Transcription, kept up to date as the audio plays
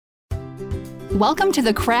Welcome to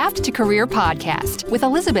the Craft to Career podcast with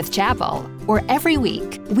Elizabeth Chappell, where every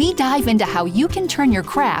week we dive into how you can turn your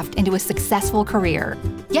craft into a successful career.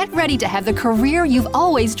 Get ready to have the career you've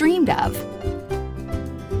always dreamed of.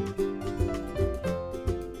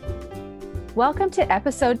 Welcome to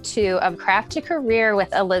episode 2 of Craft to Career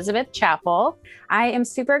with Elizabeth Chappell. I am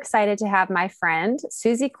super excited to have my friend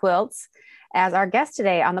Susie Quilts as our guest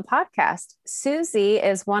today on the podcast. Susie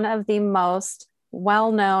is one of the most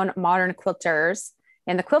well-known modern quilters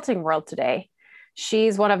in the quilting world today.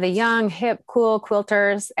 She's one of the young, hip, cool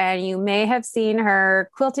quilters, and you may have seen her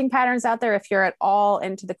quilting patterns out there if you're at all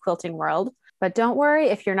into the quilting world. But don't worry,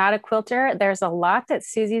 if you're not a quilter, there's a lot that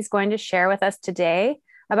Susie's going to share with us today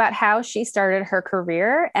about how she started her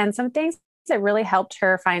career and some things that really helped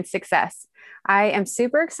her find success. I am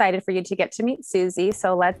super excited for you to get to meet Susie,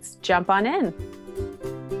 so let's jump on in.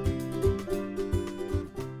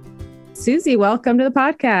 Susie, welcome to the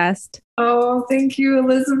podcast. Oh, thank you,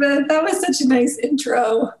 Elizabeth. That was such a nice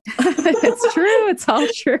intro. It's true. It's all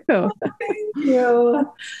true. Thank you.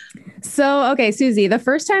 So, okay, Susie, the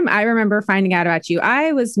first time I remember finding out about you,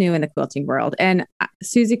 I was new in the quilting world, and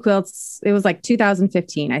Susie Quilts, it was like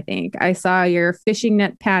 2015, I think. I saw your fishing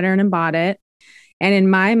net pattern and bought it. And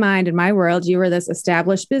in my mind, in my world, you were this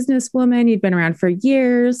established businesswoman. You'd been around for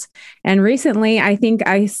years. And recently, I think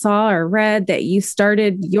I saw or read that you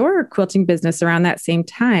started your quilting business around that same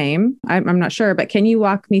time. I'm not sure, but can you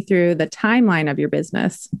walk me through the timeline of your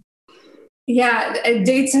business? Yeah,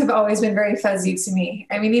 dates have always been very fuzzy to me.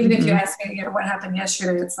 I mean, even if you ask me, what happened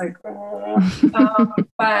yesterday, it's like,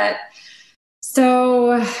 but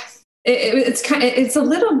so it's a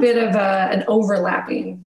little bit of an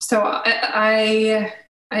overlapping. So I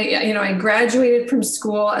graduated from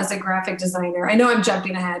school as a graphic designer. I know I'm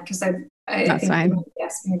jumping ahead because I think fine. you might be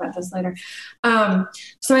asking me about this later.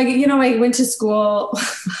 So I went to school.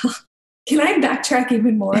 Can I backtrack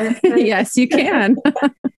even more? Yes, you can.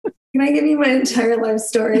 Can I give you my entire life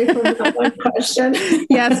story from that one question?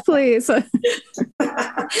 Yes, please.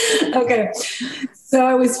 Okay. So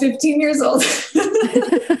I was 15 years old.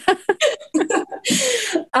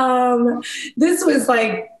 This was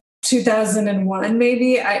like 2001,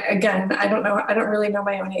 maybe. I don't know. I don't really know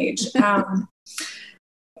my own age.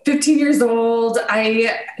 15 years old.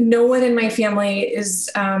 No one in my family is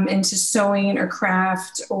into sewing or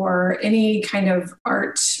craft or any kind of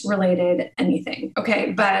art related anything.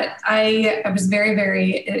 Okay. But I was very,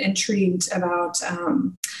 very intrigued about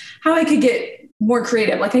how I could get more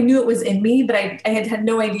creative. Like I knew it was in me, but I had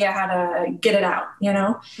no idea how to get it out,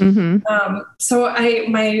 Mm-hmm. So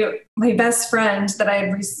my best friend that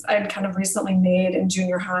I'd kind of recently made in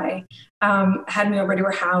junior high, had me over to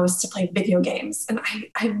her house to play video games. And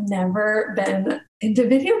I've never been into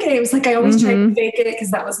video games. Like I always tried to fake it because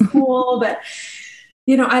that was cool, but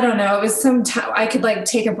I don't know. It was some time I could like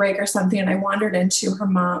take a break or something. And I wandered into her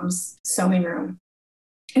mom's sewing room.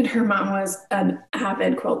 And her mom was an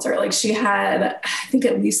avid quilter. Like she had, I think,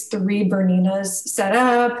 at least 3 Berninas set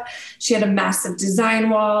up. She had a massive design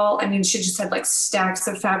wall. I mean, she just had like stacks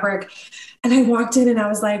of fabric. And I walked in and I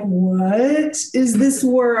was like, what is this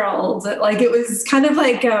world? Like, it was kind of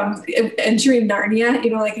like entering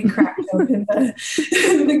Narnia, like I cracked open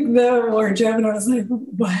the wardrobe and I was like,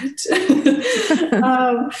 what?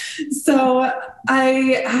 So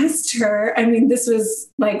I asked her, I mean, this was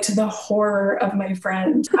like to the horror of my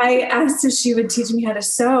friend. I asked if she would teach me how to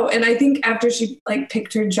sew. And I think after she like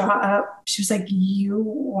picked her jaw up, she was like, you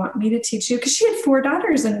want me to teach you? Because she had 4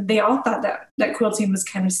 daughters and they all thought that quilting was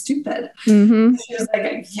kind of stupid. Mm-hmm. She was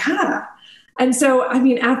like, yeah. And so, I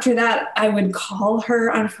mean, after that, I would call her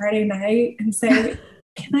on Friday night and say,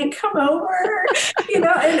 can I come over? And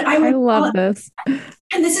I love this.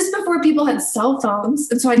 And this is before people had cell phones.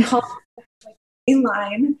 And so I'd call in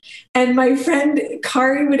line and my friend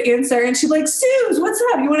Kari would answer and she'd be like, Suze, what's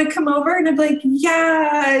up? You want to come over? And I'd be like,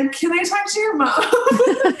 yeah, can I talk to your mom?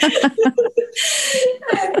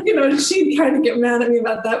 And, she'd kind of get mad at me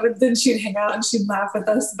about that, but then she'd hang out and she'd laugh with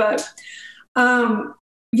us. But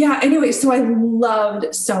anyway, so I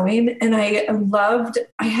loved sewing and I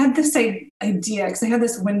had this idea because I had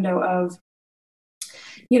this window of,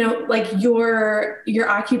 like your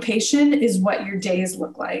occupation is what your days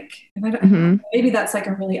look like. And I don't, maybe that's like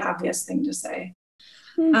a really obvious thing to say.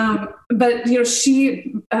 But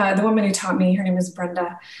she, the woman who taught me, her name was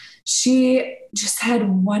Brenda. She just had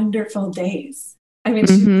wonderful days. I mean,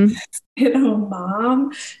 she,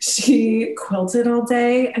 mom, she quilted all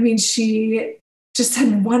day. I mean, she just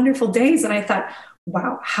had wonderful days. And I thought,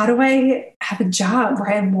 wow, how do I have a job where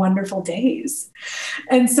I have wonderful days?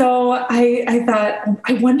 And so I thought,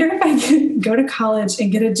 I wonder if I could go to college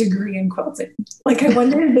and get a degree in quilting. Like, I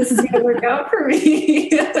wonder if this is going to work out for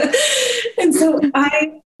me. And so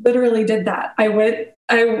I literally did that. I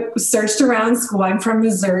searched around school. I'm from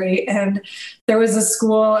Missouri, and there was a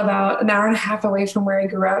school about an hour and a half away from where I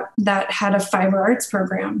grew up that had a fiber arts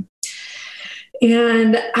program.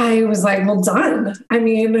 And I was like, well, done. I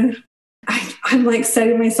mean, I'm like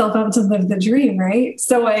setting myself up to live the dream, right?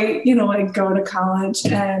 So I go to college,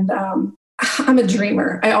 and I'm a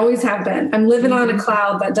dreamer. I always have been. I'm living on a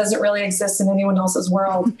cloud that doesn't really exist in anyone else's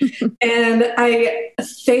world. And I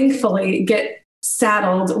thankfully get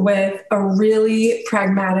saddled with a really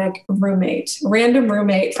pragmatic random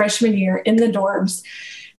roommate, freshman year in the dorms.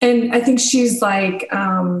 And I think she's like,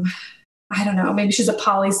 I don't know, maybe she's a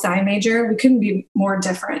poli-sci major. We couldn't be more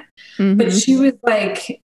different. But she was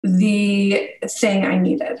like the thing I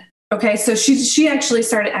needed. Okay. So she actually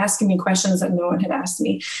started asking me questions that no one had asked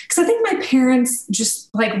me. Cause I think my parents just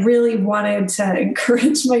like really wanted to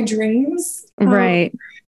encourage my dreams. Right.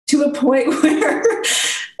 To a point where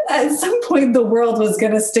at some point the world was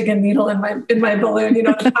going to stick a needle in my balloon,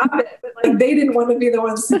 to pop it. But like, they didn't want to be the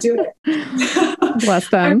ones to do it. Bless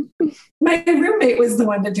them. My roommate was the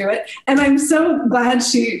one to do it. And I'm so glad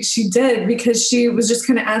she did, because she was just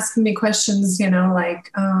kind of asking me questions,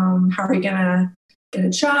 like, how are you going to get a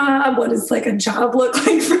job? What does like a job look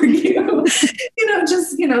like for you?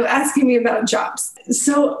 Asking me about jobs.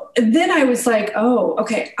 So then I was like, oh,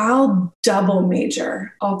 okay, I'll double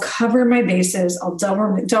major. I'll cover my bases. I'll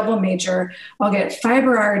double major. I'll get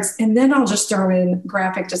fiber arts, and then I'll just throw in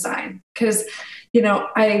graphic design. Because,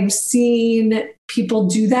 I've seen people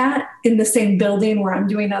do that in the same building where I'm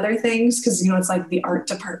doing other things. Because, it's like the art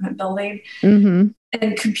department building. And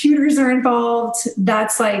computers are involved.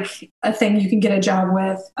 That's like a thing you can get a job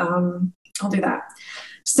with. I'll do that.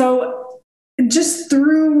 So just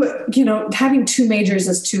through, having two majors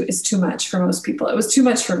is too much for most people. It was too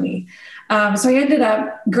much for me. So I ended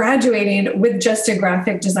up graduating with just a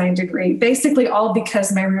graphic design degree, basically all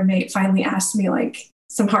because my roommate finally asked me like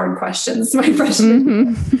some hard questions my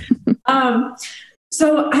freshman year.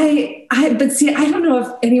 So I don't know if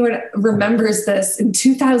anyone remembers this. In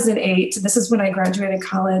 2008, this is when I graduated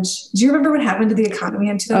college. Do you remember what happened to the economy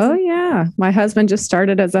in 2008? Oh yeah. My husband just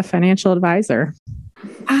started as a financial advisor.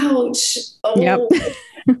 Ouch. Oh. Yep.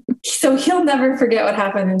 So he'll never forget what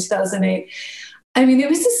happened in 2008. I mean, it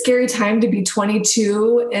was a scary time to be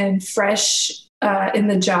 22 and fresh in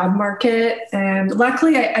the job market. And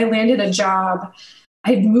luckily I landed a job.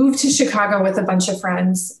 I'd moved to Chicago with a bunch of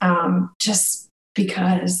friends, just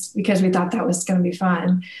because we thought that was going to be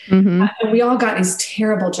fun. And we all got these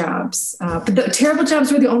terrible jobs, but the terrible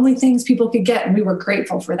jobs were the only things people could get. And we were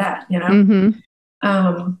grateful for that,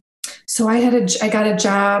 So I got a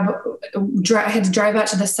job. I had to drive out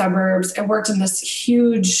to the suburbs. I worked in this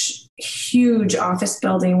huge, huge office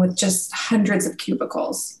building with just hundreds of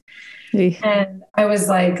cubicles. And I was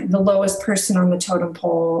like the lowest person on the totem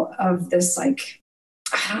pole of this, like,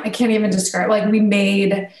 I can't even describe, like we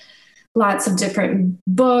made lots of different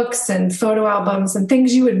books and photo albums and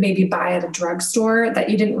things you would maybe buy at a drugstore that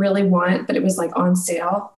you didn't really want, but it was like on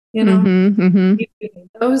sale,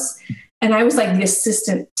 those. And I was like the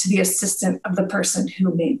assistant to the assistant of the person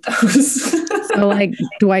who made those. So like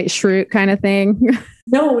Dwight Schrute kind of thing?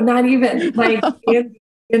 No, not even. Like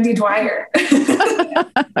Andy Dwyer.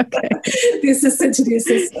 Okay. The assistant to the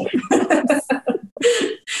assistant.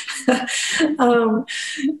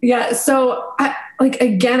 Yeah. So I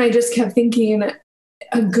just kept thinking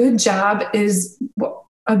a good job is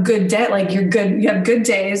a good day. Like you have good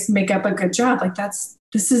days, make up a good job. Like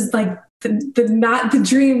this is like not the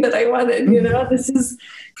dream that I wanted, this is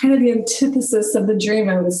kind of the antithesis of the dream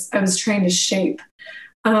I was trying to shape.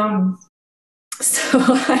 So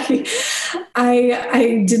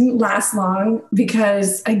I didn't last long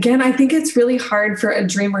because, again, I think it's really hard for a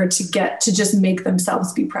dreamer to get to just make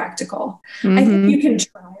themselves be practical. I think you can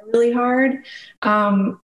try really hard,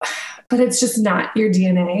 but it's just not your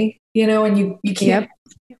DNA, and you can't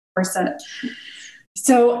force it.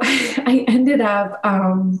 So I ended up,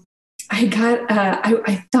 I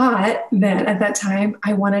thought that at that time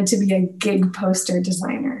I wanted to be a gig poster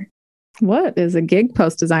designer. What is a gig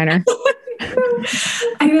post designer?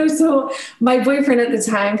 I know. So my boyfriend at the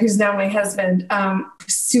time, who's now my husband,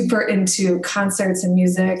 super into concerts and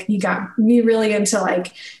music. He got me really into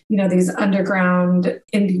like, these underground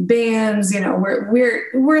indie bands.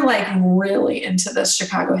 We're like really into the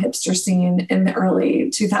Chicago hipster scene in the early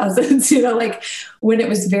 2000s. Like when it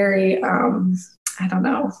was very, I don't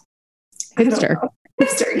know. Hipster.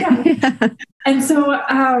 poster. Yeah. And so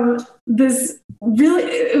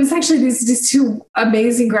it was actually these two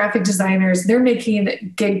amazing graphic designers. They're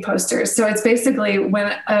making gig posters. So it's basically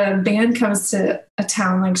when a band comes to a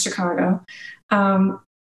town like Chicago,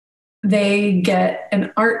 they get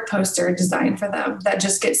an art poster designed for them that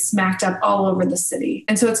just gets smacked up all over the city.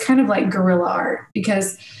 And so it's kind of like guerrilla art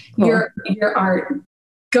because your art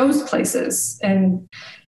goes places and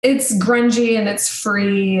it's grungy and it's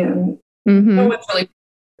free and no one's really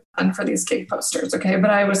fun for these gig posters. Okay. But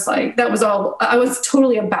I was like, I was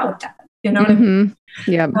totally about that, you know what I mean?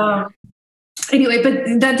 Yeah. Anyway,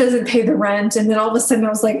 but that doesn't pay the rent. And then all of a sudden I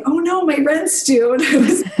was like, oh no, my rent's due. And I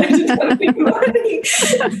didn't have any money.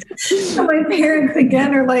 So my parents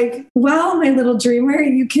again are like, well, my little dreamer,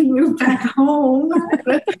 you can move back home.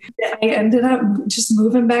 I ended up just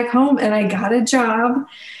moving back home and I got a job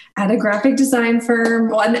at a graphic design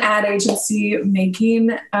firm, an ad agency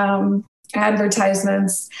making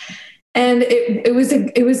advertisements. And it was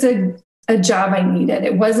a job I needed.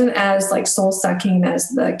 It wasn't as like soul sucking as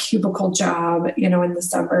the cubicle job, you know, in the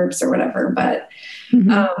suburbs or whatever. But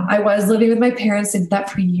I was living with my parents. I did that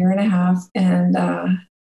for a year and a half. And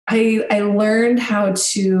I learned how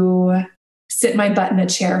to sit my butt in a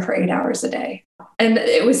chair for 8 hours a day. And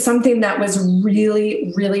it was something that was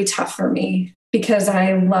really, really tough for me because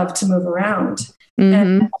I love to move around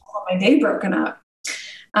and I want my day broken up.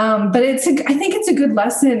 But I think it's a good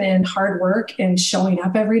lesson in hard work and showing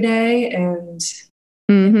up every day and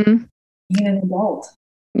being an adult.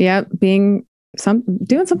 Yeah. Doing something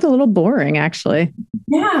a little boring, actually.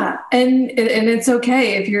 Yeah. And it's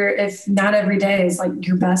okay if not every day is like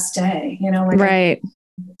your best day, you know, like right.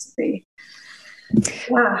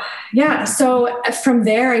 Yeah. So from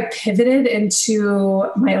there, I pivoted into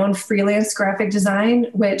my own freelance graphic design,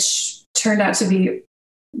 which turned out to be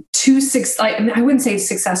I wouldn't say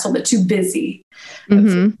successful, but too busy for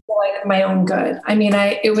like my own good. I mean,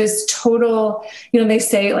 it was total, you know, they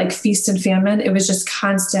say like feast and famine. It was just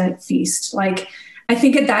constant feast. Like, I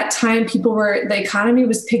think at that time the economy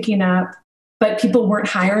was picking up, but people weren't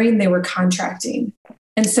hiring, they were contracting.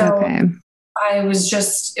 And so it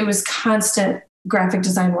was constant graphic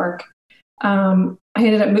design work. I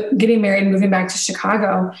ended up getting married and moving back to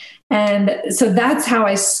Chicago. And so that's how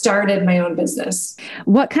I started my own business.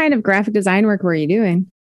 What kind of graphic design work were you doing?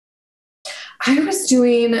 I was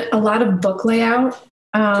doing a lot of book layout.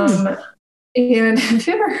 And have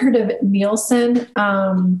you ever heard of Nielsen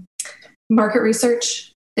market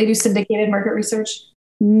research? They do syndicated market research.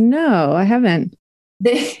 No, I haven't.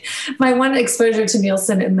 My one exposure to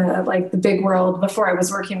Nielsen in the big world before I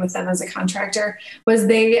was working with them as a contractor was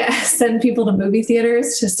they send people to movie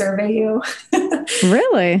theaters to survey you.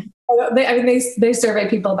 Really? They survey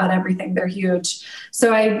people about everything. They're huge.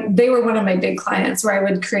 So they were one of my big clients where I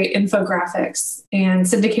would create infographics and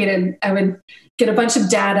syndicated. I would get a bunch of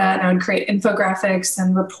data and I would create infographics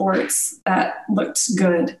and reports that looked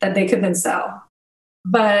good that they could then sell.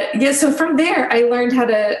 But yeah, so from there, I learned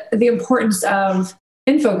the importance of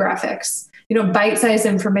infographics, you know, bite-sized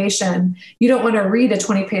information. You don't want to read a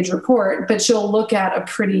 20-page report, but you'll look at a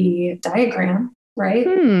pretty diagram, right?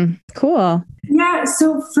 Cool. Yeah.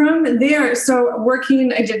 So from there, I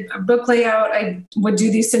did a book layout. I would do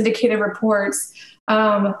these syndicated reports.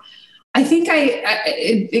 I think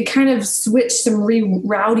it kind of switched some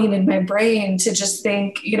rerouting in my brain to just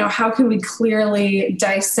think, you know, how can we clearly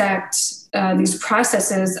dissect these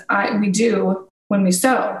processes we do when we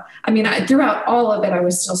sew? I mean, throughout all of it, I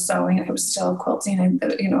was still sewing, I was still quilting,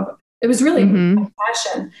 and you know, it was really my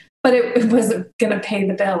passion, but it wasn't going to pay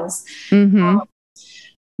the bills.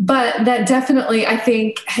 But that definitely, I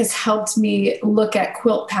think, has helped me look at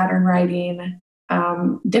quilt pattern writing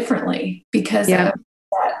differently because of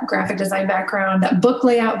that graphic design background, that book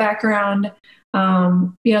layout background,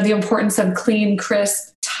 you know, the importance of clean,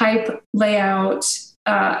 crisp type layout,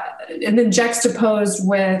 and then juxtaposed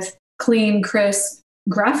with clean, crisp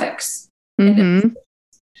graphics.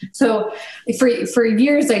 So for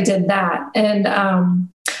years I did that. And,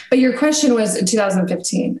 but your question was in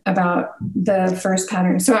 2015 about the first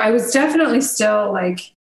pattern. So I was definitely still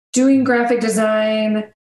like doing graphic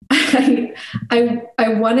design. I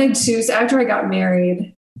wanted to, so after I got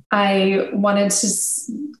married, I wanted to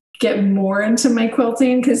get more into my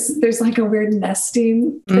quilting because there's like a weird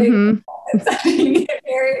nesting thing. You get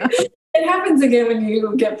married. It happens again when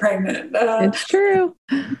you get pregnant. It's true.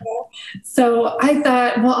 So I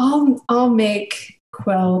thought, well, I'll make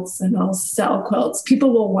quilts and I'll sell quilts.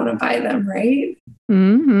 People will want to buy them, right?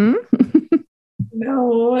 No,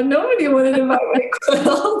 nobody wanted to buy my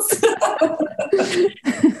quilts.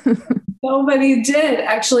 Nobody did.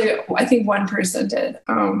 Actually, I think one person did.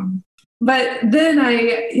 But then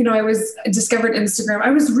I was discovered Instagram.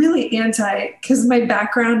 I was really anti, because my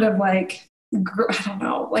background of like, I don't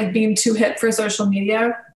know, like being too hip for social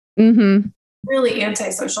media, really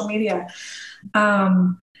anti social media.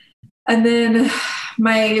 And then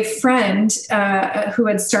my friend, who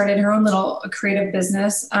had started her own little creative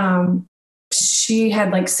business, she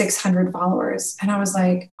had like 600 followers. And I was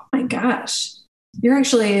like, oh my gosh, you're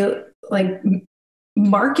actually like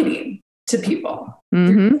marketing to people.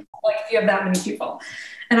 Like if you have that many people.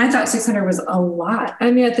 And I thought 600 was a lot.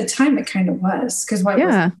 I mean, at the time it kind of was, because was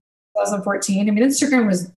 2014. I mean, Instagram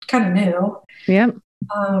was kind of new. Yep.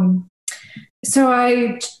 So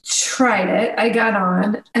I tried it. I got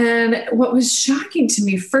on. And what was shocking to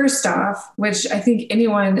me, first off, which I think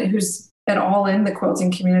anyone who's at all in the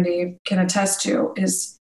quilting community can attest to,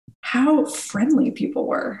 is how friendly people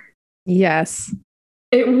were. Yes.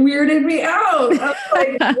 It weirded me out. I was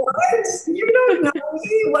like, what? You don't know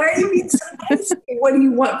me. Why are you being so nice to me? What do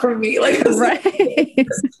you want from me? Like, right.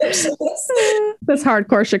 This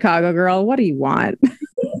hardcore Chicago girl. What do you want?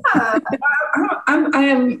 Yeah. I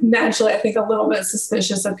am naturally, I think, a little bit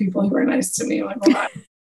suspicious of people who are nice to me. Like, why?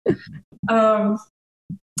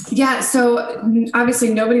 Yeah. So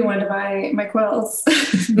obviously nobody wanted to buy my quilts.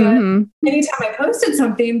 But anytime I posted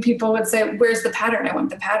something, people would say, where's the pattern? I want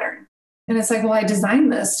the pattern. And it's like, well, I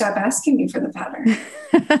designed this. Stop asking me for the pattern.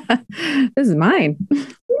 This is mine.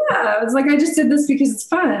 Yeah. It's like, I just did this because it's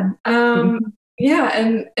fun.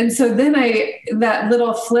 Yeah. And so then that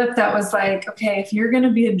little flip that was like, okay, if you're going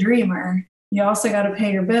to be a dreamer, you also got to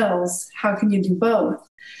pay your bills. How can you do both?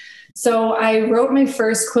 So I wrote my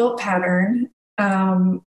first quilt pattern.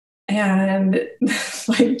 And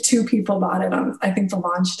like 2 people bought it on, I think, the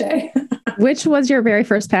launch day. Which was your very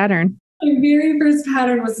first pattern? My very first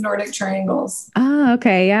pattern was Nordic triangles. Oh,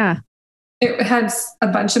 okay. Yeah. It had a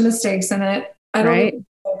bunch of mistakes in it. I don't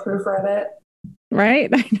have proof of it.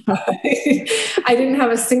 Right. I know. I didn't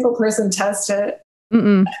have a single person test it.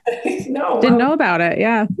 No. Didn't know about it.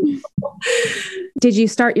 Yeah. Did you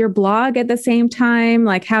start your blog at the same time?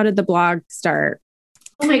 Like, how did the blog start?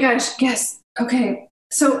 Oh my gosh. Yes. Okay.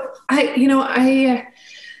 So I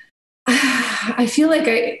feel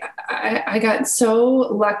like I got so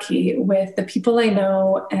lucky with the people I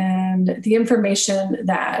know and the information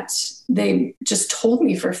that they just told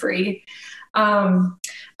me for free.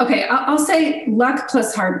 Okay, I'll say luck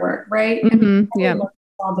plus hard work, right? Yeah.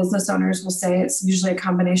 Small business owners will say it's usually a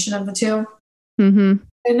combination of the two.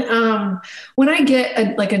 And when I get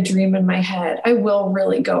a dream in my head, I will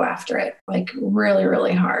really go after it, like really,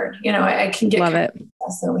 really hard. I can get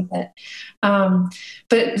obsessed with it.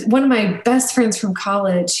 But one of my best friends from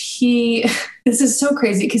college, this is so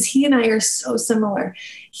crazy because he and I are so similar.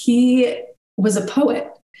 He was a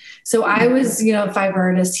poet. So I was, a fiber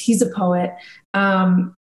artist. He's a poet.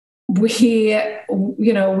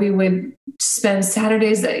 We would spend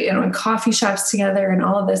Saturdays, in coffee shops together and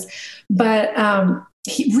all of this. But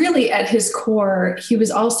he really, at his core, he was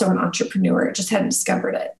also an entrepreneur, just hadn't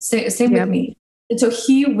discovered it. Same with me. And so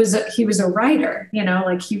he was a writer,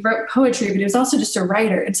 like he wrote poetry, but he was also just a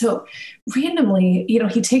writer. And so randomly,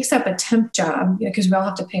 he takes up a temp job because we all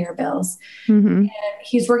have to pay our bills. And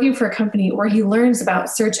he's working for a company where he learns about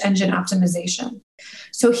search engine optimization.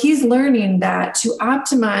 So he's learning that to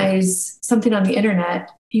optimize something on the internet,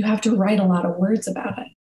 you have to write a lot of words about it.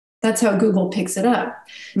 That's how Google picks it up.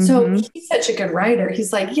 So he's such a good writer.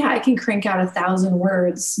 He's like, yeah, I can crank out 1,000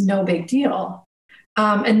 words, no big deal.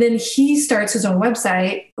 And then he starts his own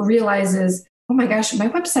website, realizes, oh my gosh, my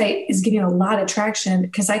website is getting a lot of traction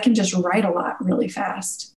because I can just write a lot really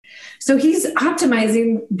fast. So he's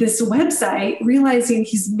optimizing this website, realizing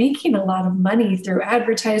he's making a lot of money through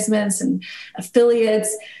advertisements and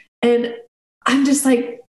affiliates. And I'm just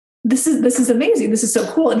like, this is amazing. This is so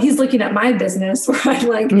cool. And he's looking at my business where I'm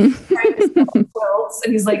like, trying to sell quilts,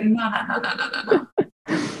 and he's like, no.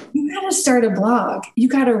 You got to start a blog. You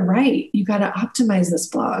got to write. You got to optimize this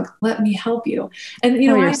blog. Let me help you. And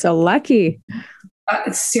you're so lucky.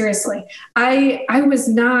 Seriously, I was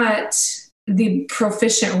not the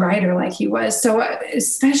proficient writer like he was. So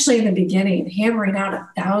especially in the beginning, hammering out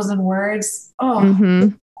 1,000 words, all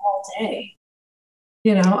day.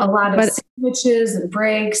 A lot of switches and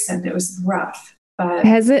breaks, and it was rough. But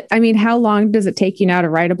how long does it take you now to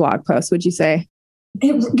write a blog post, would you say?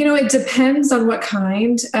 It depends on what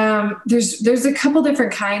kind. There's a couple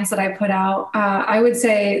different kinds that I put out. I would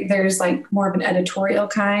say there's like more of an editorial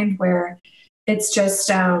kind where it's just,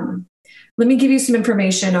 let me give you some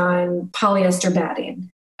information on polyester batting.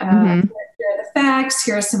 Here are the facts.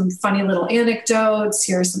 Here are some funny little anecdotes.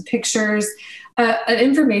 Here are some pictures. An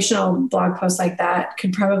informational blog post like that I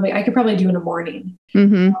could probably do in a morning.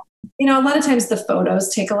 a lot of times the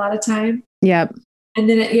photos take a lot of time. Yep. And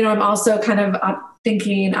then, I'm also kind of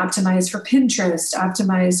thinking optimize for Pinterest,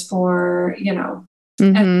 optimize for, SEO,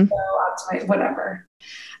 optimize, whatever.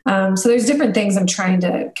 So there's different things I'm trying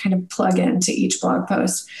to kind of plug into each blog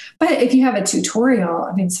post. But if you have a tutorial,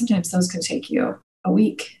 I mean, sometimes those can take you a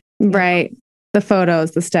week. Right. The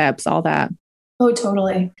photos, the steps, all that. Oh,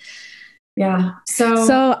 totally. Yeah.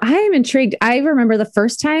 So I am intrigued. I remember the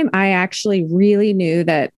first time I actually really knew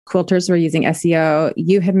that quilters were using SEO.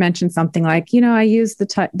 You had mentioned something like, I used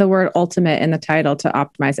the word ultimate in the title to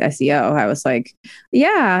optimize SEO. I was like,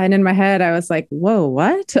 yeah. And in my head, I was like, whoa,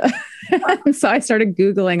 what? So I started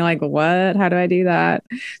Googling like, what? How do I do that?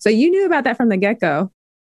 So you knew about that from the get-go.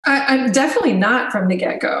 I'm definitely not from the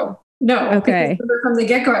get-go. No. Okay. From the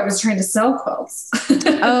get-go, I was trying to sell quilts.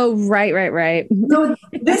 Oh, right. No,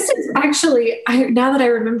 this is actually, now that I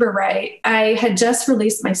remember right, I had just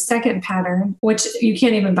released my second pattern, which you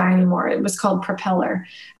can't even buy anymore. It was called Propeller.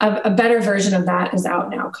 A better version of that is out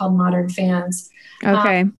now called Modern Fans.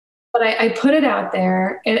 Okay. But I put it out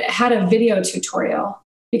there. It had a video tutorial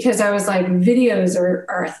because I was like, videos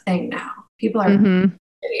are a thing now. People are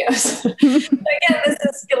videos. Again, this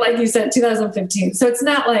is, like you said, 2015. So it's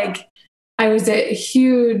not like I was a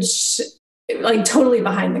huge, like totally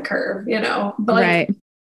behind the curve, but like, right.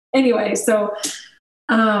 Anyway, so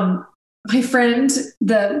my friend,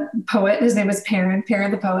 the poet, his name is Perrin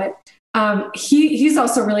the poet. He's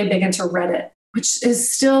also really big into Reddit, which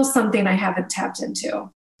is still something I haven't tapped into.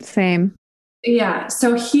 Same. Yeah.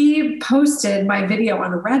 So he posted my video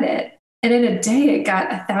on Reddit, and in a day it got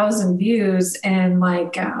 1,000 views, and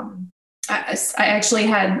like I actually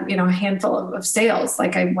had a handful of sales.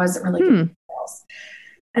 Like I wasn't really good at sales.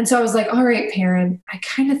 And so I was like, all right, Perrin, I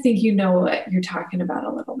kind of think you know what you're talking about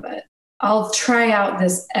a little bit. I'll try out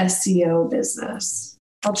this SEO business.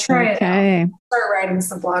 I'll try it out. Start writing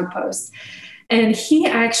some blog posts. And he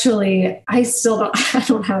actually, I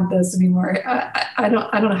don't have this anymore. I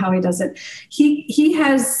don't know how he does it. He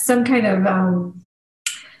has some kind of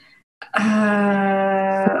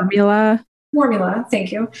formula,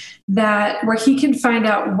 thank you, where he can find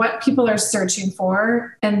out what people are searching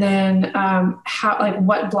for, and then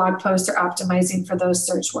what blog posts are optimizing for those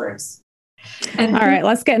search words. And all right,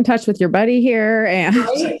 let's get in touch with your buddy here. And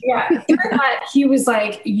right? Yeah, he was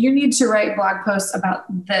like, you need to write blog posts about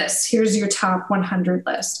this. Here's your top 100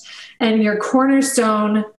 list, and your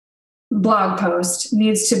cornerstone blog post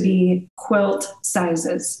needs to be quilt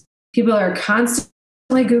sizes. People are constantly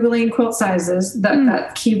Googling quilt sizes,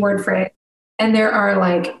 that keyword phrase. And there are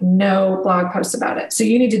like no blog posts about it. So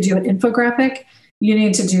you need to do an infographic. You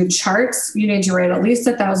need to do charts. You need to write at least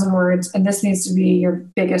 1,000 words. And this needs to be your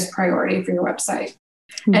biggest priority for your website.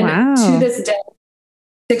 And to this day,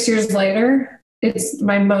 6 years later, it's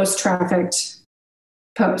my most trafficked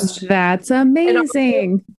post. That's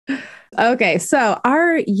amazing. Okay. So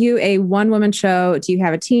are you a one-woman show? Do you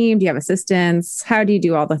have a team? Do you have assistants? How do you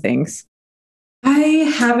do all the things?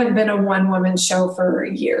 I haven't been a one-woman show for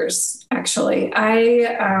years, actually. I've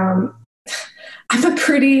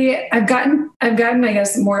gotten, I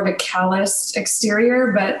guess, more of a calloused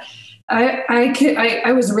exterior, but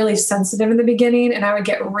I was really sensitive in the beginning, and I would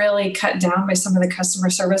get really cut down by some of the customer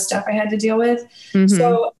service stuff I had to deal with.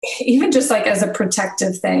 So even just like as a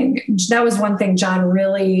protective thing, that was one thing John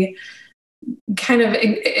really kind of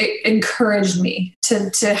encouraged me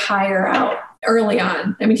to hire out early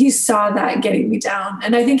on. I mean, he saw that getting me down.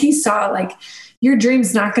 And I think he saw like, your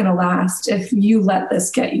dream's not going to last if you let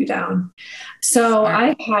this get you down. So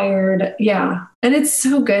I hired, and it's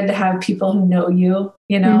so good to have people who know you,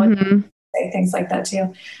 and say things like that to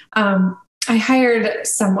you. I hired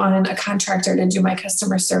a contractor to do my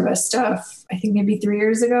customer service stuff, I think maybe 3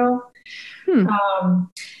 years ago.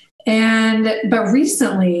 But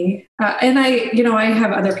recently, and I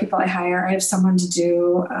have other people I hire. I have someone to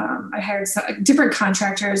do, I hired different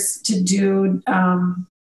contractors to do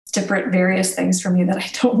different various things for me that I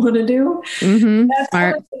don't want to do. That's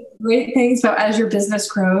one of the great things about as your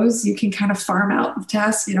business grows, you can kind of farm out the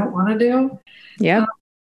tasks you don't want to do. Yeah.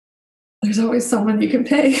 There's always someone you can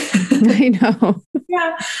pay. I know.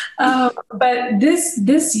 Yeah. But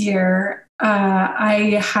this year,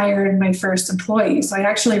 I hired my first employee. So I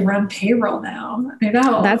actually run payroll now. I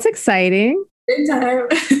know. That's exciting. Big time.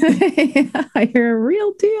 Yeah, you're a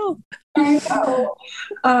real deal. I know.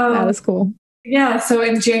 That was cool. Yeah. So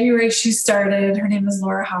in January, she started. Her name is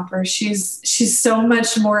Laura Hopper. She's so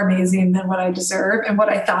much more amazing than what I deserve and what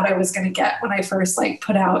I thought I was going to get when I first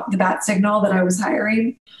put out the bat signal that I was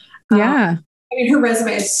hiring. Yeah. I mean, her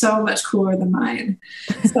resume is so much cooler than mine.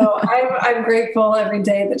 So I'm grateful every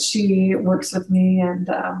day that she works with me. And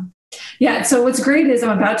Yeah. So what's great is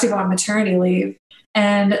I'm about to go on maternity leave.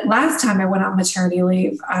 And last time I went on maternity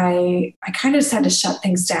leave, I kind of just had to shut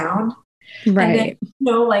things down. Right. And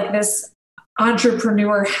then, like this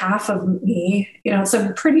entrepreneur half of me, it's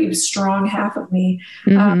a pretty strong half of me,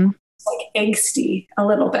 like angsty a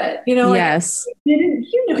little bit, Yes.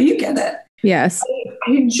 You get it. Yes.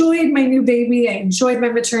 I enjoyed my new baby. I enjoyed my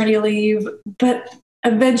maternity leave, but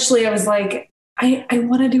eventually I was like, I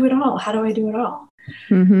want to do it all. How do I do it all?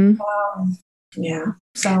 Yeah.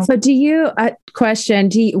 So do you, question,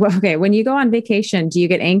 when you go on vacation, do you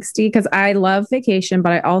get angsty? Because I love vacation,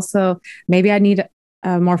 but I also, maybe I need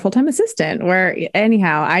a more full-time assistant where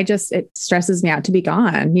anyhow, it stresses me out to be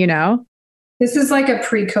gone, This is like a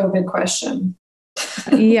pre-COVID question.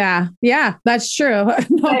 Yeah, that's true. No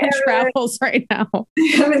one travels right now.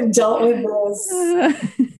 I haven't dealt with this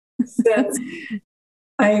since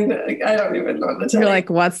I don't even know what to tell You're like,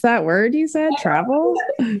 what's that word you said? Travel?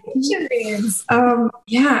 Vacation means. I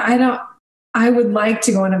would like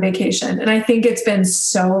to go on a vacation. And I think it's been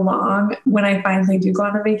so long when I finally do go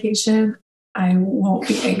on a vacation, I won't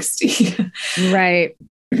be angsty. Right.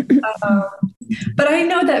 But I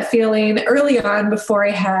know that feeling early on before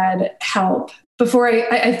I had help, before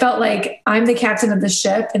I felt like I'm the captain of the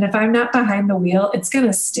ship. And if I'm not behind the wheel, it's going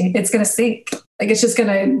to sink. Like it's just going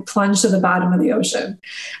to plunge to the bottom of the ocean.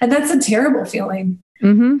 And that's a terrible feeling.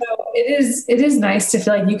 So it is nice to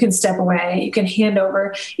feel like you can step away, you can hand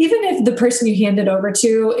over, even if the person you hand it over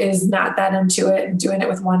to is not that into it and doing it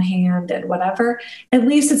with one hand and whatever, at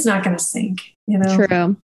least it's not going to sink,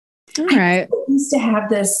 True. All right. I used to have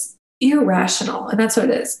this irrational, and that's what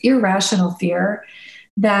it is, irrational fear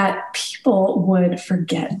that people would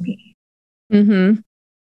forget me.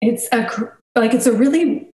 It's a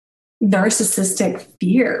really narcissistic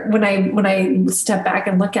fear when I step back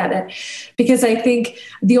and look at it, because I think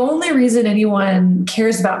the only reason anyone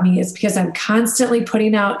cares about me is because I'm constantly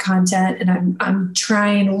putting out content and I'm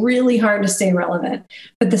trying really hard to stay relevant.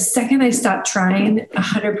 But the second I stop trying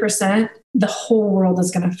 100%, the whole world is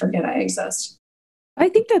going to forget I exist. I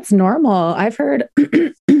think that's normal. I've heard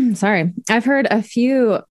a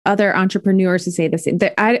few other entrepreneurs who say the same.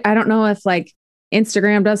 I don't know if like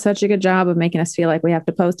Instagram does such a good job of making us feel like we have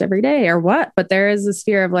to post every day or what, but there is this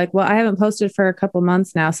fear of like, well, I haven't posted for a couple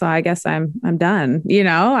months now, so I guess I'm done.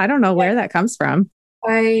 I don't know where that comes from.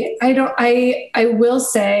 I will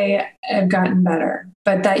say I've gotten better,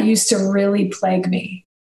 but that used to really plague me.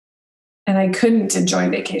 And I couldn't enjoy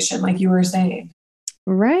vacation like you were saying.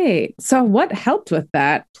 Right. So what helped with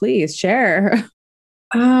that? Please share.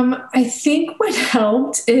 I think what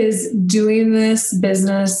helped is doing this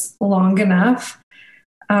business long enough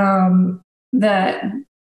and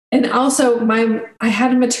also I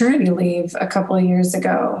had a maternity leave a couple of years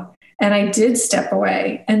ago and I did step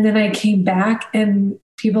away, and then I came back and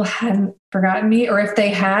people hadn't forgotten me, or if they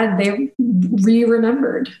had, they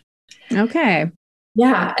remembered. Okay.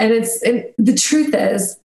 Yeah. And the truth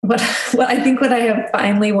is, what I have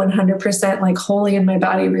finally 100% like wholly in my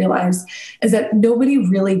body realized is that nobody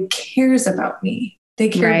really cares about me. They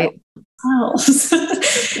care about themselves.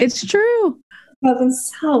 It's true. About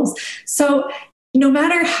themselves. So no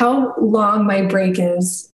matter how long my break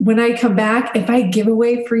is, when I come back, if I give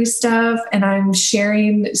away free stuff and I'm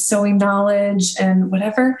sharing sewing knowledge and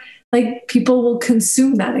whatever, like people will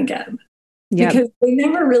consume that again. Yep. Because they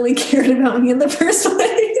never really cared about me in the first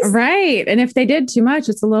place. Right. And if they did too much,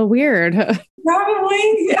 it's a little weird.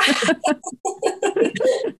 Probably.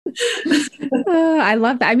 I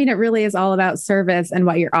love that. I mean, it really is all about service and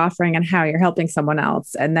what you're offering and how you're helping someone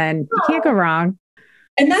else. And then you can't go wrong.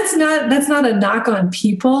 And that's not a knock on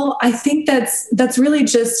people. I think that's really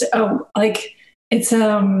just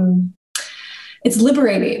it's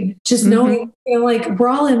liberating, just knowing, like we're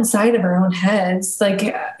all inside of our own heads.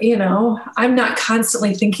 Like, I'm not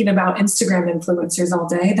constantly thinking about Instagram influencers all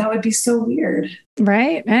day. That would be so weird.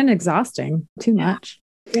 Right. And exhausting. Too much.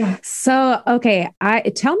 Yeah. So, okay.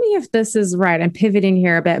 Tell me if this is right. I'm pivoting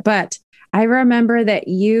here a bit, but I remember that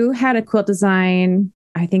you had a quilt design.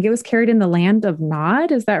 I think it was carried in the Land of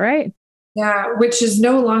Nod. Is that right? Yeah. Which is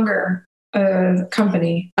no longer a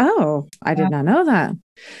company. Oh, I did not know that.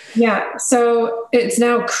 Yeah. So it's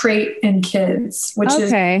now Crate and Kids, which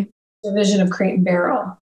is a division of Crate and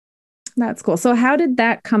Barrel. That's cool. So how did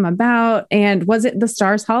that come about? And was it the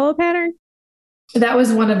Stars Hollow pattern? That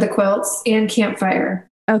was one of the quilts, and Campfire.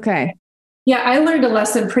 Okay. Yeah. I learned a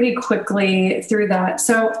lesson pretty quickly through that.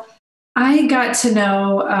 So I got to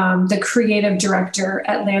know the creative director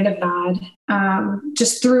at Land of Nod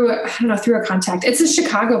just through a contact. It's a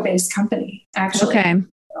Chicago-based company, actually. Okay.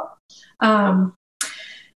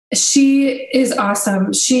 She is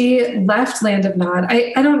awesome. She left Land of Nod.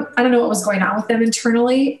 I don't know what was going on with them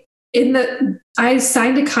internally. I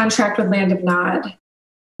signed a contract with Land of Nod.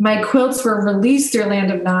 My quilts were released through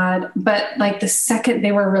Land of Nod, but like the second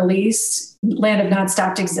they were released, Land of Nod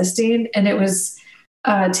stopped existing, and it was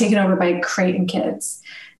taken over by Creighton Kids.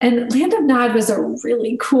 And Land of Nod was a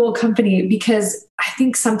really cool company because I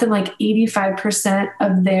think something like 85%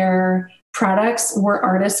 of their products were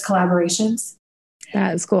artist collaborations.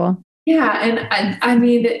 That is cool. Yeah. And I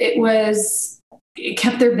mean, it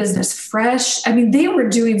kept their business fresh. I mean, they were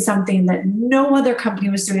doing something that no other company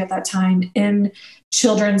was doing at that time in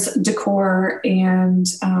children's decor and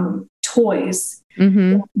toys.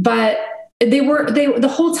 Mm-hmm. But the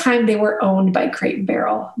whole time they were owned by Crate and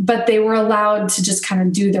Barrel, but they were allowed to just kind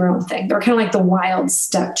of do their own thing. They were kind of like the wild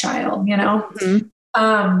stepchild, you know?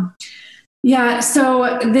 Mm-hmm. Yeah.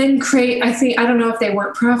 So then Crate, I don't know if they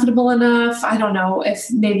weren't profitable enough. I don't know if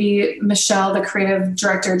maybe Michelle, the creative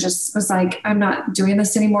director, just was like, I'm not doing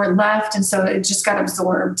this anymore, left. And so it just got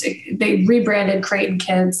absorbed. They rebranded Creighton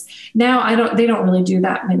Kids. Now they don't really do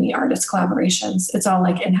that many artist collaborations. It's all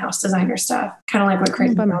like in-house designer stuff, kind of like what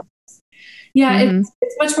Creighton does. Yeah. Mm-hmm.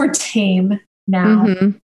 It's much more tame now.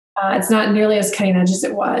 Mm-hmm. It's not nearly as cutting edge as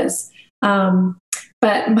it was.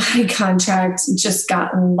 But my contract just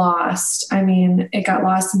got lost. I mean, it got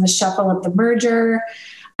lost in the shuffle of the merger.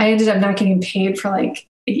 I ended up not getting paid for like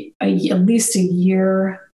at least a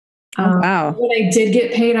year. Oh, wow. When I did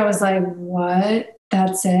get paid, I was like, what?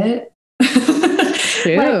 That's it?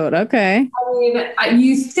 Dude, okay. I mean,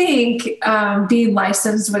 you think being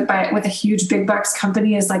licensed with a huge big box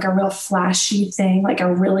company is like a real flashy thing, like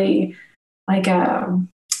a really like a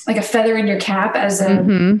feather in your cap as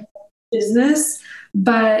a business.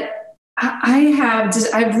 But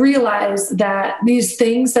I've realized that these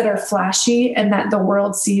things that are flashy and that the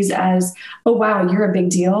world sees as, oh, wow, you're a big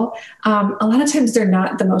deal. A lot of times they're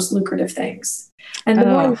not the most lucrative things. And the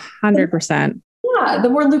more 100%. Yeah, the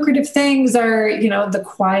more lucrative things are, the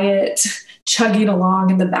quiet chugging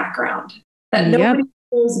along in the background that nobody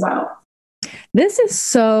knows about. This is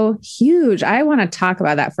so huge. I want to talk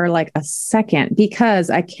about that for like a second, because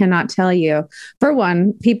I cannot tell you, for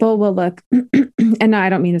one, people will look, and no, I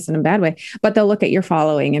don't mean this in a bad way, but they'll look at your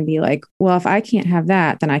following and be like, well, if I can't have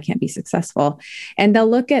that, then I can't be successful. And they'll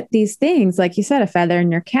look at these things, like you said, a feather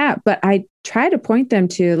in your cap. But I try to point them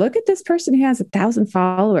to, look at this person who has 1,000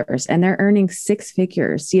 followers and they're earning 6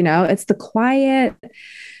 figures. It's the quiet.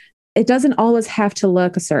 It doesn't always have to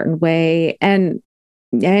look a certain way. And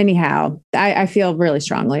anyhow, I feel really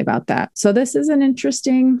strongly about that. So this is an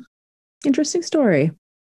interesting story.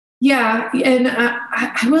 Yeah. And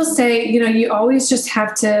I will say, you always just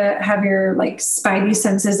have to have your like spidey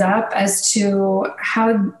senses up as to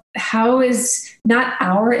how is not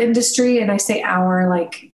our industry. And I say our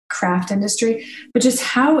like craft industry, but just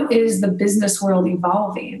how is the business world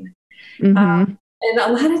evolving? Mm-hmm. And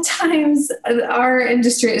a lot of times our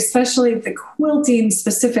industry, especially the quilting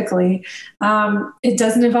specifically, it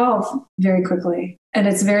doesn't evolve very quickly and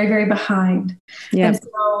it's very, very behind. Yep. And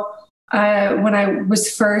so when I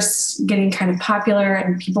was first getting kind of popular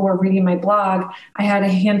and people were reading my blog, I had a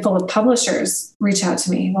handful of publishers reach out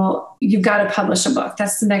to me. Well, you've got to publish a book.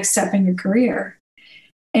 That's the next step in your career.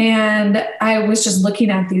 And I was just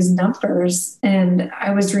looking at these numbers and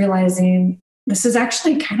I was realizing this is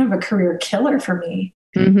actually kind of a career killer for me.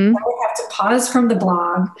 Mm-hmm. I would have to pause from the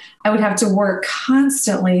blog. I would have to work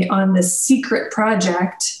constantly on this secret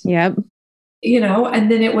project. Yep.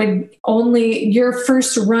 And then it would only, your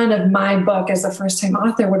first run of my book as a first-time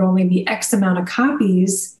author would only be X amount of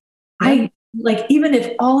copies. Yep. Even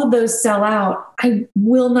if all of those sell out, I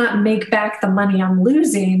will not make back the money I'm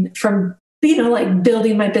losing from,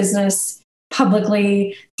 building my business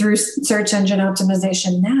publicly through search engine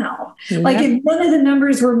optimization now. Yeah. None of the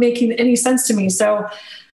numbers were making any sense to me. So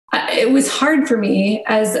it was hard for me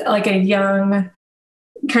as like a young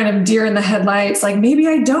kind of deer in the headlights. Like, maybe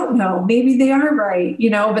I don't know, maybe they are right,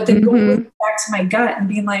 but then going back to my gut and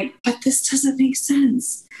being like, but this doesn't make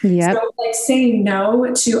sense. Yep. So saying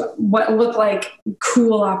no to what look like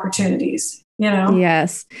cool opportunities,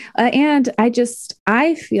 Yes. And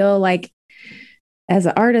I feel like, as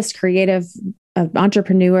an artist, creative,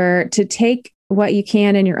 entrepreneur, to take what you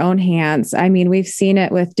can in your own hands. I mean, we've seen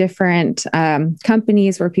it with different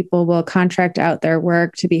companies where people will contract out their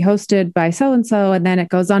work to be hosted by so-and-so, and then it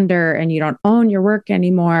goes under and you don't own your work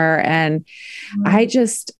anymore. And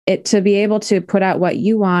to be able to put out what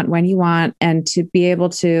you want, when you want, and to be able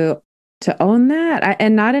to own that,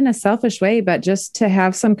 and not in a selfish way, but just to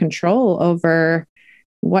have some control over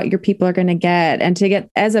what your people are going to get, and to get,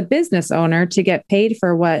 as a business owner, to get paid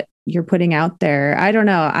for what you're putting out there. I don't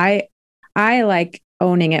know. I like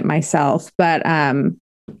owning it myself, but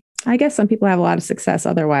I guess some people have a lot of success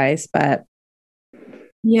otherwise, but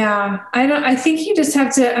yeah, I think you just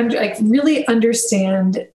have to like really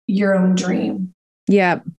understand your own dream.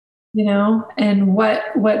 Yeah. And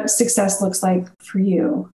what success looks like for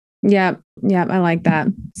you. Yeah. Yeah. I like that.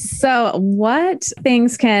 So what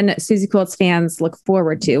things can Susie Quilts fans look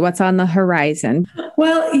forward to? What's on the horizon?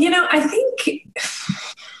 Well, I think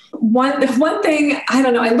one thing, I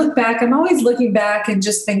don't know, I'm always looking back and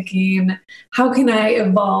just thinking, how can I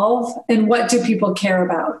evolve and what do people care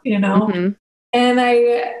about, Mm-hmm. And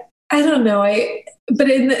I don't know, but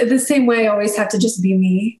in the same way, I always have to just be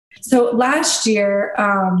me. So last year,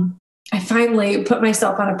 I finally put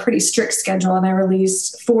myself on a pretty strict schedule and I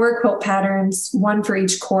released 4 quilt patterns, one for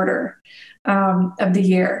each quarter of the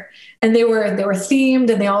year. And they were themed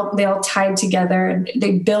and they all tied together and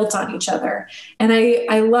they built on each other. And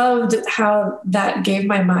I loved how that gave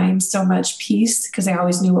my mind so much peace because I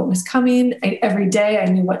always knew what was coming. Every day I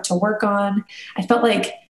knew what to work on. I felt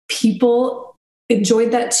like people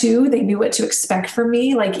enjoyed that too. They knew what to expect from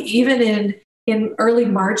me. Like even in early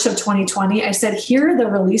March of 2020, I said, here are the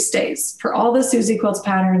release dates for all the Susie Quilts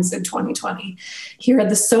patterns in 2020. Here are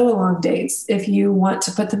the sew along dates. If you want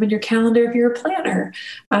to put them in your calendar, if you're a planner,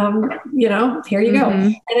 here you go.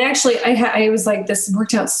 And actually I was like, this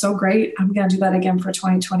worked out so great. I'm going to do that again for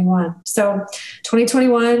 2021. So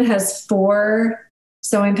 2021 has 4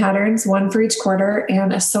 sewing patterns, one for each quarter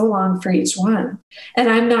and a sew along for each one. And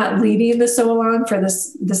I'm not leading the sew along for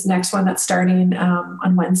this next one that's starting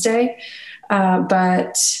on Wednesday.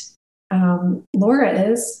 But Laura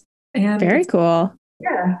is. And very cool.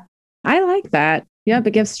 Yeah. I like that. Yeah,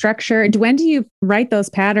 it gives structure. When do you write those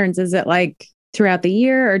patterns? Is it like throughout the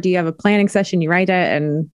year or do you have a planning session? You write it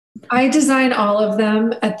and I design all of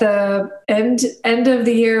them at the end of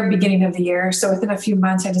the year, beginning of the year. So within a few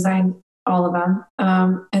months, I design all of them.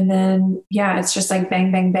 And then, it's just like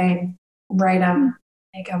bang, bang, bang, write them,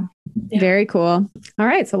 make them. Yeah. Very cool. All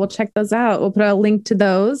right. So we'll check those out. We'll put a link to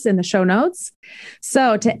those in the show notes.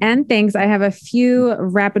 So to end things, I have a few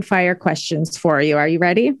rapid fire questions for you. Are you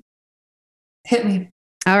ready? Hit me.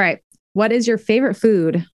 All right. What is your favorite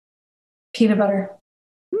food? Peanut butter.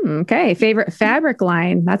 Okay. Favorite fabric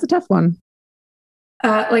line? That's a tough one.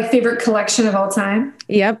 Like favorite collection of all time?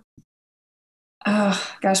 Yep.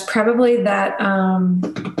 Oh gosh, probably that.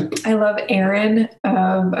 I love Erin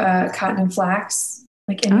of Cotton and Flax.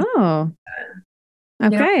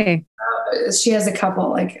 Okay. She has a couple,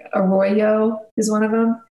 like Arroyo is one of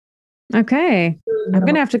them. Okay. I'm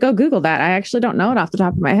going to have to go Google that. I actually don't know it off the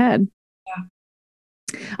top of my head. Yeah.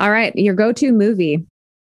 All right. Your go-to movie.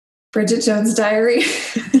 Bridget Jones' Diary.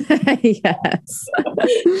 Yes.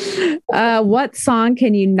 What song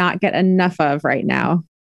can you not get enough of right now?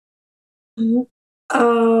 My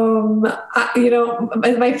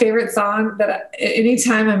favorite song that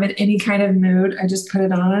anytime I'm in any kind of mood, I just put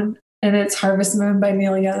it on, and it's Harvest Moon by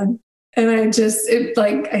Neil Young. And I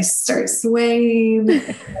start swaying,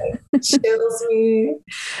 it chills me.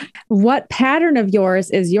 What pattern of yours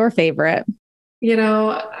is your favorite?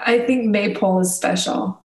 I think Maypole is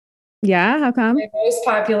special. Yeah. How come? My most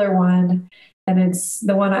popular one. And it's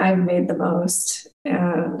the one I've made the most.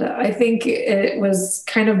 And I think it was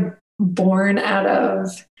kind of born out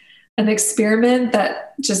of an experiment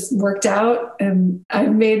that just worked out. And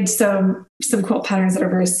I've made some quilt patterns that are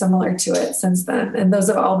very similar to it since then. And those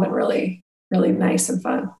have all been really, really nice and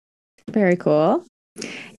fun. Very cool.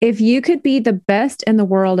 If you could be the best in the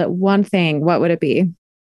world at one thing, what would it be?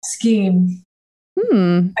 Skiing. I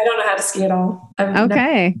don't know how to ski at all.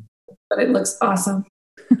 Okay. But it looks awesome.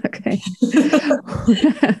 Okay.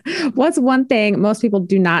 What's one thing most people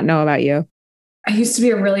do not know about you? I used to be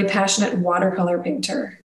a really passionate watercolor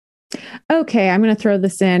painter. Okay, I'm going to throw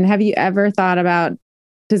this in. Have you ever thought about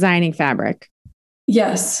designing fabric?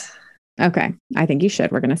 Yes. Okay, I think you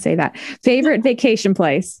should. We're going to say that. Favorite vacation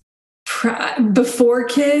place? Before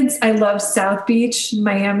kids, I love South Beach,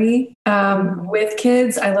 Miami. With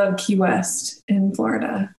kids, I love Key West in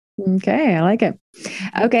Florida. Okay, I like it.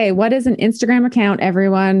 Okay, what is an Instagram account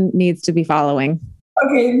everyone needs to be following?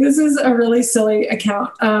 Okay, this is a really silly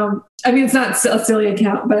account. It's not a silly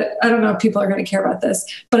account, but I don't know if people are going to care about this.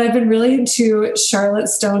 But I've been really into Charlotte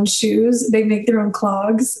Stone shoes. They make their own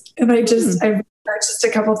clogs, and I've purchased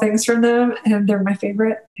a couple things from them, and they're my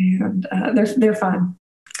favorite, and they're fun.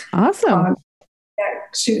 Awesome.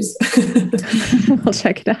 Shoes. We'll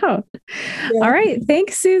check it out. Yeah. All right.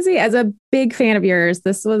 Thanks, Susie. As a big fan of yours,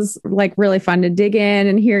 this was really fun to dig in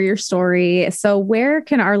and hear your story. So where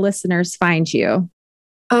can our listeners find you?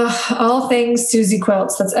 All things Suzy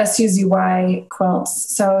Quilts. That's SUZY Quilts.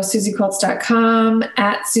 So SuzyQuilts.com,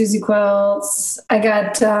 at Suzy Quilts. I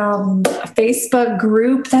got a Facebook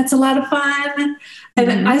group. That's a lot of fun.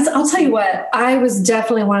 And I'll tell you what, I was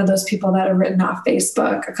definitely one of those people that had written off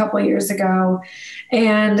Facebook a couple of years ago.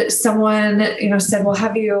 And someone, said, well,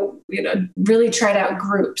 have you, really tried out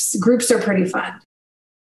groups? Groups are pretty fun.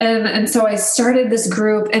 And so I started this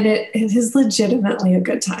group, and it is legitimately a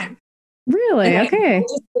good time. Really? Okay. I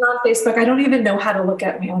just get on Facebook. I don't even know how to look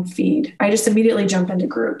at my own feed. I just immediately jump into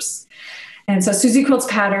groups. And so Suzy Quilts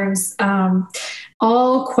Patterns,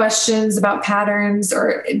 all questions about patterns,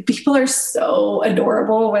 or people are so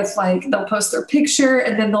adorable with they'll post their picture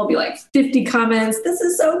and then there'll be 50 comments. This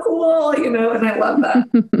is so cool, and I love that.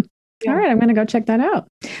 All right. I'm going to go check that out.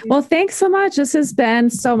 Well, thanks so much. This has been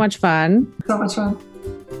so much fun. So much fun.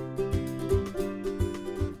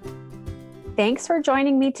 Thanks for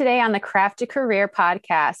joining me today on the Craft to Career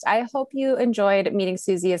podcast. I hope you enjoyed meeting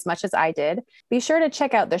Suzy as much as I did. Be sure to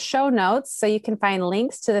check out the show notes so you can find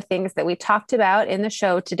links to the things that we talked about in the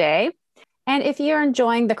show today. And if you're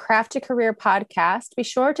enjoying the Craft to Career podcast, be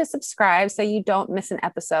sure to subscribe so you don't miss an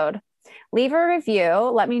episode. Leave a review.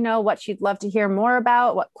 Let me know what you'd love to hear more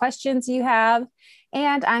about, what questions you have.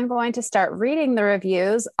 And I'm going to start reading the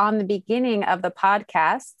reviews on the beginning of the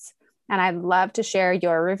podcasts. And I'd love to share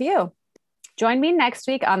your review. Join me next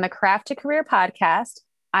week on the Craft to Career podcast.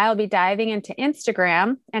 I'll be diving into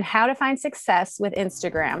Instagram and how to find success with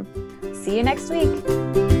Instagram. See you next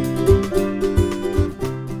week.